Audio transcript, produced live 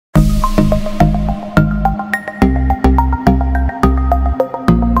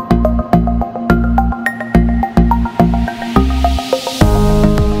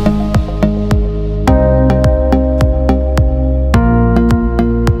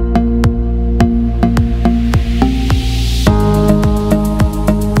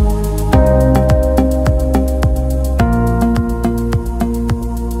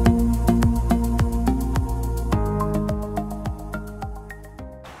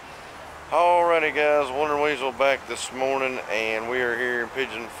Alrighty guys, Wonder Weasel back this morning, and we are here in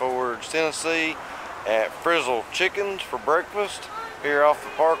Pigeon Forge, Tennessee at Frizzle Chickens for breakfast here off the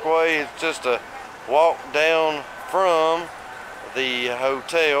Parkway. It's just a walk down from the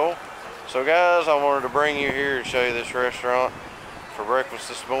hotel. So guys, I wanted to bring you here and show you this restaurant for breakfast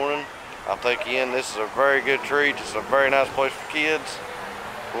this morning. I'll take you in. This is a very good treat. It's a very nice place for kids.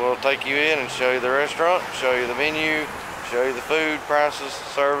 We'll take you in and show you the restaurant, show you the menu, show you the food, prices,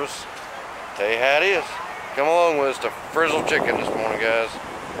 service. Tell you how it is. Come along with us to Frizzle Chicken this morning, guys.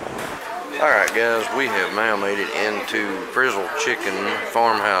 Alright guys, we have now made it into Frizzle Chicken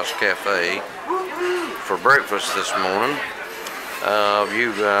Farmhouse Cafe for breakfast this morning.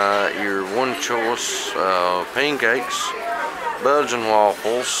 You got your one choice pancakes, Belgian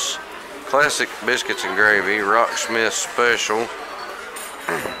waffles, classic biscuits and gravy, Rocksmith special,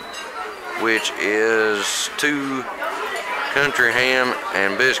 which is 2 country ham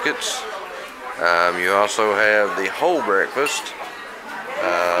and biscuits. You also have the whole breakfast,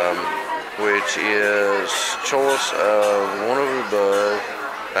 which is choice of one of the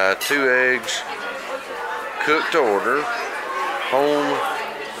above, 2 eggs, cooked to order, home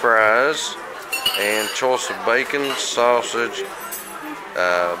fries, and choice of bacon, sausage,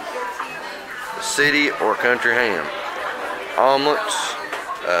 city or country ham. Omelets,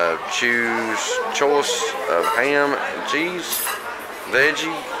 choose choice of ham and cheese,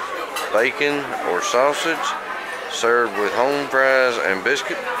 veggie, bacon or sausage, served with home fries and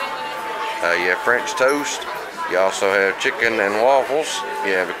biscuit. You have French toast. You also have chicken and waffles.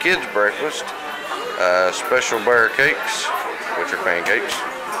 You have a kids breakfast, special bear cakes, which are pancakes.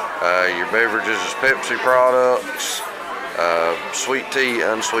 Your beverages is Pepsi products, sweet tea,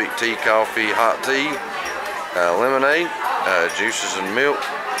 unsweet tea, coffee, hot tea, lemonade, juices and milk.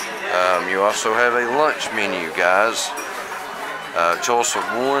 You also have a lunch menu, guys. Choice of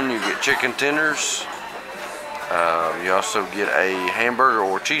 1, you get chicken tenders. You also get a hamburger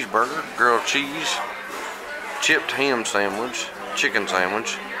or cheeseburger, grilled cheese, chipped ham sandwich, chicken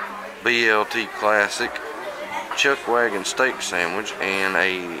sandwich, BLT classic, chuck wagon steak sandwich, and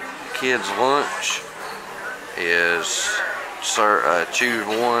a kid's lunch is choose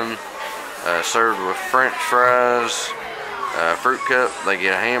 1, served with French fries, fruit cup. They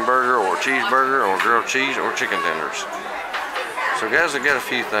get a hamburger or cheeseburger or grilled cheese or chicken tenders. So guys, I've got a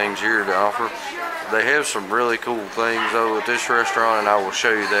few things here to offer. They have some really cool things though at this restaurant, and I will show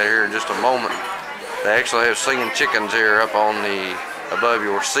you that here in just a moment. They actually have singing chickens here up on the above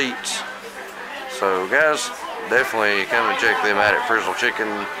your seats. So guys, definitely come and check them out at Frizzle Chicken.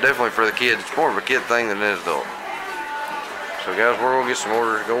 Definitely for the kids. It's more of a kid thing than it is adult. So guys, we're gonna get some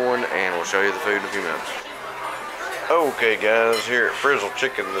orders going, and we'll show you the food in a few minutes. Okay guys, here at Frizzle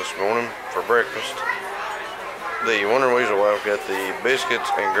Chicken this morning for breakfast. The Wonder Weasel, I've got the biscuits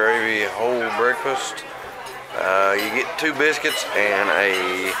and gravy whole breakfast. You get 2 biscuits and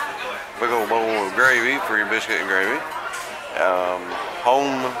a big old bowl of gravy for your biscuit and gravy.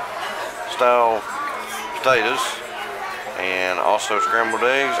 Home style potatoes, and also scrambled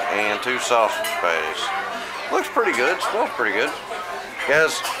eggs and 2 sausage patties. Looks pretty good, smells pretty good.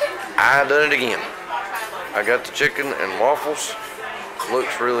 Guys, I done it again. I got the chicken and waffles.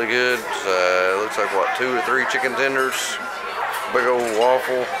 Looks really good. Looks like what, 2 or 3 chicken tenders, big old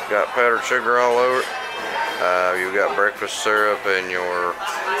waffle, got powdered sugar all over it. You got breakfast syrup and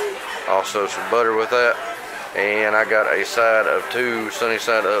also some butter with that. And I got a side of 2 sunny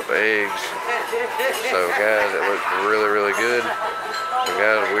side up eggs. So guys, it looks really, really good. So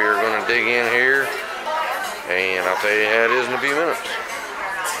guys, we are going to dig in here, and I'll tell you how it is in a few minutes.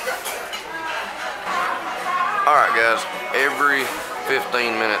 Alright guys, every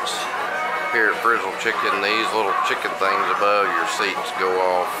 15 minutes here at Frizzle Chicken, these little chicken things above your seats go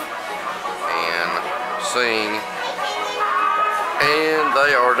off and sing, and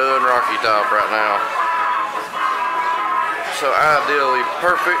they are doing Rocky Top right now. So ideally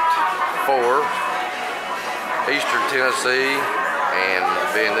perfect for Eastern Tennessee and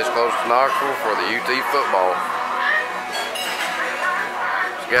being this close to Knoxville for the UT football.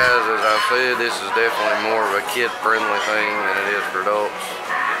 Guys, as I said, this is definitely more of a kid-friendly thing than it is for adults.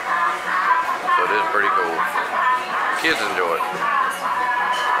 So it is pretty cool. Kids enjoy it.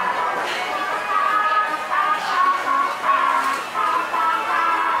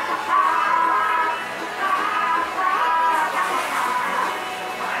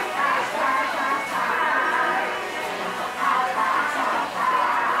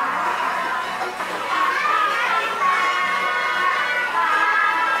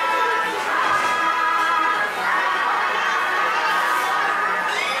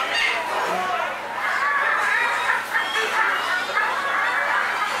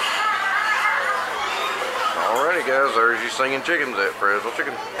 Hey guys, there's you singing chickens at Frizzle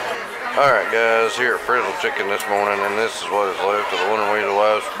Chicken. Alright guys, here at Frizzle Chicken this morning, and this is what is left of the Winter Weasel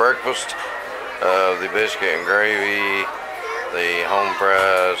Wife's breakfast. The biscuit and gravy, the home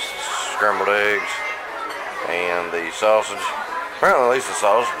fries, scrambled eggs, and the sausage. Apparently at least the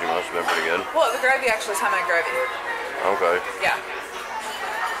sausage must have been pretty good. Well, the gravy actually is homemade gravy. Okay. Yeah.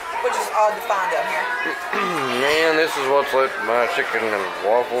 Which is odd to find out here. And this is what's left of my chicken and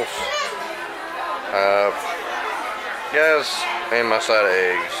waffles. Guys, and my side of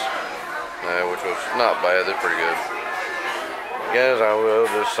eggs, which was not bad, they're pretty good. Guys, I will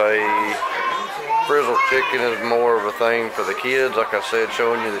just say Frizzle Chicken is more of a thing for the kids, like I said,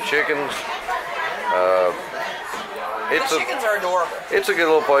 showing you the chickens. The chickens are adorable. It's a good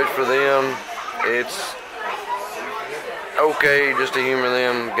little place for them. It's okay just to humor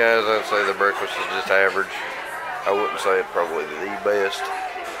them. Guys, I'd say the breakfast is just average. I wouldn't say it's probably the best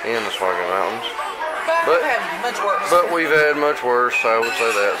in the Smoky Mountains. But we've had much worse. But we've had much worse, I would say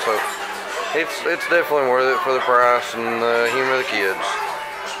that. So it's definitely worth it for the price and the humor of the kids.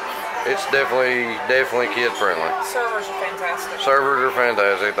 It's definitely kid friendly. Servers are fantastic. Servers are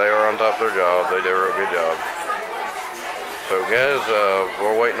fantastic. They are on top of their job. They do a real good job. So guys,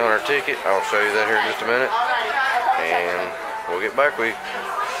 we're waiting on our ticket. I'll show you that here in just a minute, and we'll get back with you.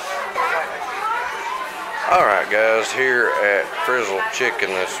 Alright guys, here at Frizzle Chicken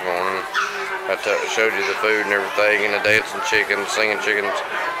this morning, I showed you the food and everything, and the dancing chickens, singing chickens,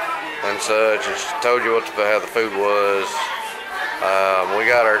 and such, and told you how the food was. We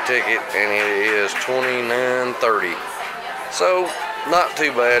got our ticket, and it is $29.30. So, not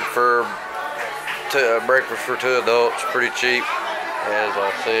too bad for breakfast for 2 adults, pretty cheap. As I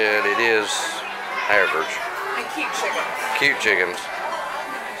said, it is average. And cute chickens. Cute chickens.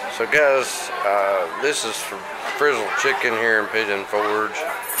 So guys, this is for Frizzle Chicken here in Pigeon Forge.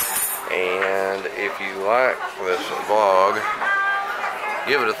 And if you like this vlog,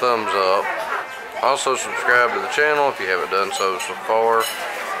 give it a thumbs up. Also subscribe to the channel if you haven't done so far.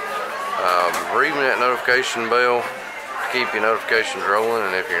 Ring that notification bell to keep your notifications rolling.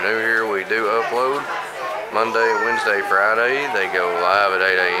 And if you're new here, we do upload Monday, Wednesday, Friday. They go live at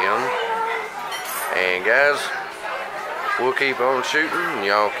 8 a.m. And guys, we'll keep on shooting.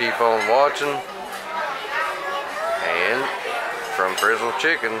 Y'all keep on watching. And from Frizzle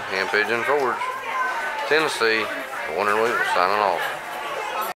Chicken in Pigeon Forge, Tennessee, the Winter Weasel signing off.